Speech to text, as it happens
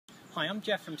Hi, I'm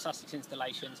Jeff from Sussex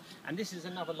Installations, and this is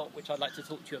another lock which I'd like to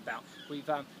talk to you about. We've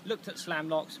looked at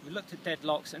Slamlocks, we've looked at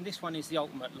Deadlocks, and this one is the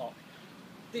ultimate lock.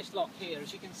 This lock here,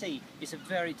 as you can see, is a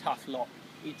very tough lock.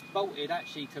 It's bolted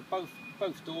actually to both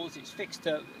doors. It's fixed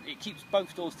to, it keeps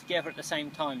both doors together at the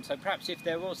same time. So perhaps if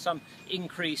there was some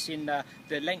increase in the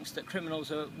lengths that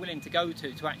criminals are willing to go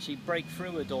to actually break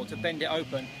through a door, to bend it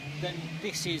open, then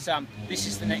this is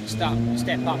the next step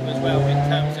up as well in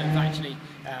terms of actually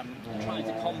trying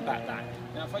to combat that.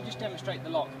 Now, if I just demonstrate the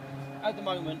lock, at the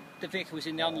moment the vehicle is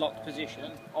in the unlocked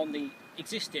position on the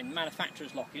existing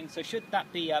manufacturer's locking. So should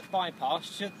that be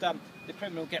bypassed, should the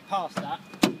criminal get past that,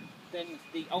 then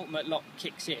the ultimate lock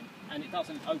kicks in and it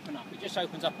doesn't open up. It just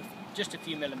opens up just a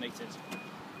few millimetres.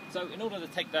 So in order to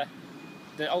take the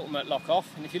ultimate lock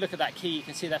off, and if you look at that key, you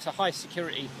can see that's a high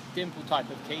security dimple type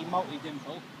of key,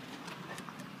 multi-dimple.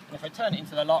 And if I turn it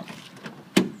into the lock,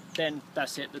 then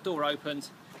that's it, the door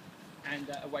opens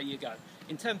and away you go.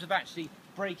 In terms of actually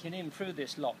breaking in through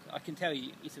this lock, I can tell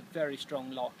you it's a very strong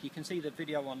lock. You can see the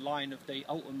video online of the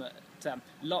ultimate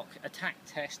lock attack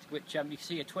test, which you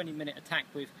see a 20-minute attack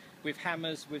with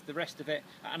hammers, with the rest of it,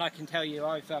 and I can tell you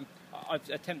I've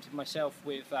attempted myself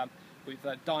with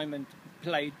diamond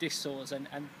blade disc saws, and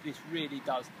this really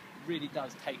does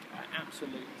take an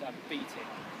absolute beating.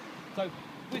 So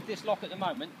with this lock at the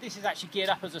moment, this is actually geared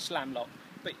up as a slam lock,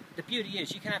 but the beauty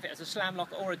is you can have it as a slam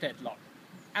lock or a deadlock.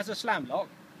 As a slam lock,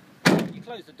 you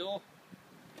close the door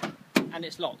and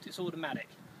it's locked, it's automatic.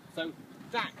 So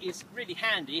that is really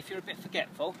handy if you're a bit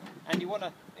forgetful and you want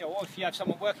to, or if you have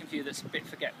someone working for you that's a bit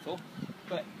forgetful,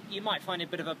 but you might find it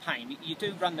a bit of a pain. You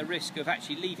do run the risk of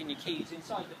actually leaving your keys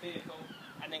inside the vehicle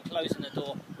and then closing the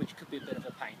door, which could be a bit of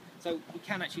a pain. So we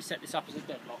can actually set this up as a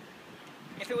deadlock.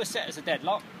 If it was set as a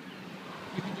deadlock,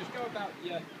 you can just go about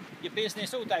your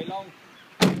business all day long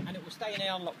and it will stay in the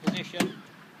unlocked position,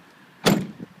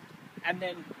 and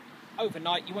then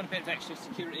overnight you want a bit of extra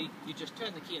security, you just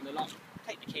turn the key in the lock,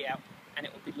 take the key out, and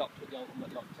it will be locked with the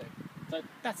ultimate lock too. So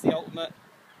that's the ultimate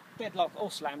deadlock or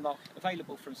slam lock,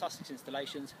 available from Sussex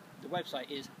Installations. The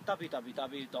website is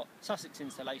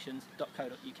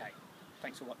www.sussexinstallations.co.uk.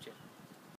 Thanks for watching.